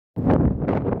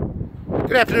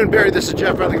Good afternoon, Barry. This is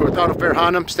Jeff Redlinger with Auto Fair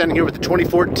Honda. I'm standing here with the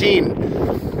 2014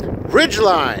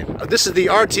 Ridgeline. This is the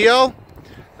RTL.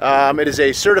 It is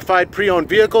a certified pre-owned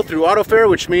vehicle through Auto Fair,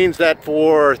 which means that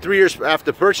for 3 years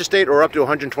after the purchase date or up to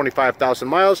 125,000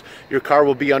 miles, your car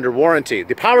will be under warranty.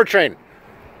 The powertrain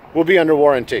will be under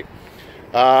warranty.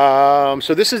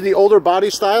 So this is the older body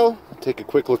style. Take a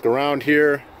quick look around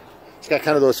here. It's got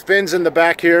kind of those fins in the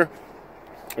back here.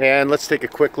 And let's take a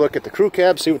quick look at the crew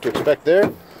cab, see what to expect there.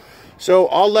 So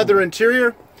all leather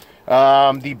interior.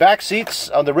 The back seats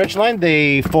on the Ridgeline,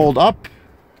 they fold up.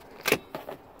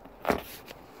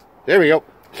 There we go.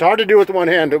 It's hard to do with one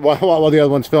hand while the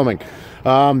other one's filming.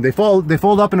 They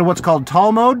fold up into what's called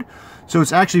tall mode. So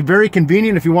it's actually very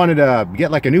convenient if you wanted to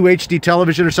get like a new HD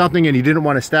television or something and you didn't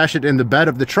want to stash it in the bed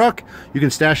of the truck. You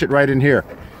can stash it right in here.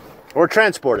 Or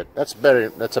transport it. That's better.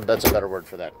 That's a better word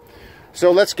for that.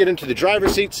 So let's get into the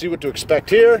driver's seat, see what to expect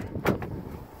here.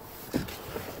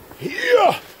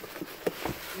 Yeah.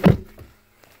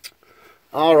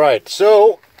 All right,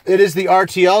 so it is the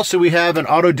RTL, so we have an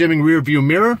auto-dimming rear view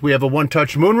mirror. We have a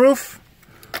one-touch moonroof.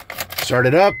 Start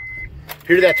it up.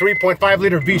 Hear that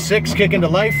 3.5-liter V6 kick into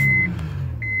life.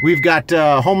 We've got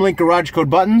HomeLink garage code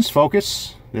buttons.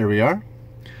 Focus. There we are.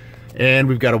 And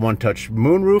we've got a one-touch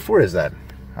moonroof. Where is that?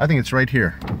 I think it's right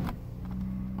here.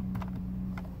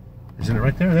 Isn't it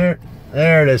right there?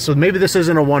 There it is. So maybe this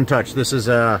isn't a one-touch. This is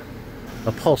a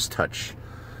pulse touch.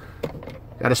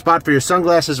 Got a spot for your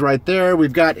sunglasses right there.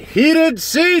 We've got heated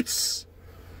seats.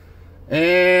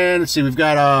 And let's see, we've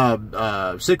got a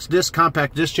 6-disc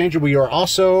compact disc changer. We are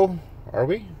also, are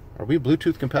we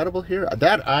Bluetooth compatible here?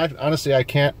 That, honestly, I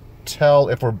can't tell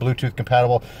if we're Bluetooth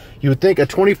compatible. You would think a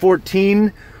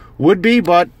 2014 would be,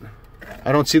 but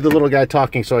I don't see the little guy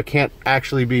talking, so I can't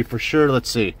actually be for sure. Let's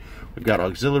see. We've got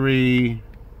auxiliary.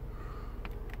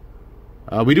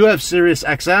 We do have Sirius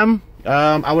XM.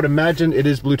 I would imagine it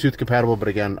is Bluetooth compatible, but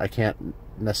again, I can't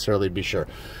necessarily be sure.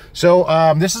 So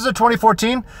this is a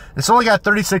 2014. It's only got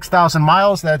 36,000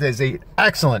 miles. That is an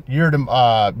excellent year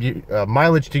to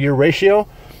mileage to year ratio.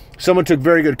 Someone took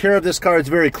very good care of this car. It's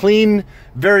very clean,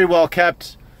 very well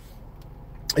kept.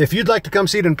 If you'd like to come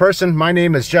see it in person, my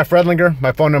name is Jeff Redlinger.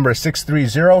 My phone number is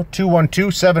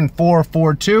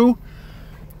 630-212-7442.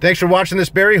 Thanks for watching this,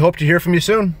 Barry. Hope to hear from you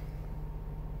soon.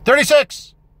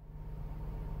 36!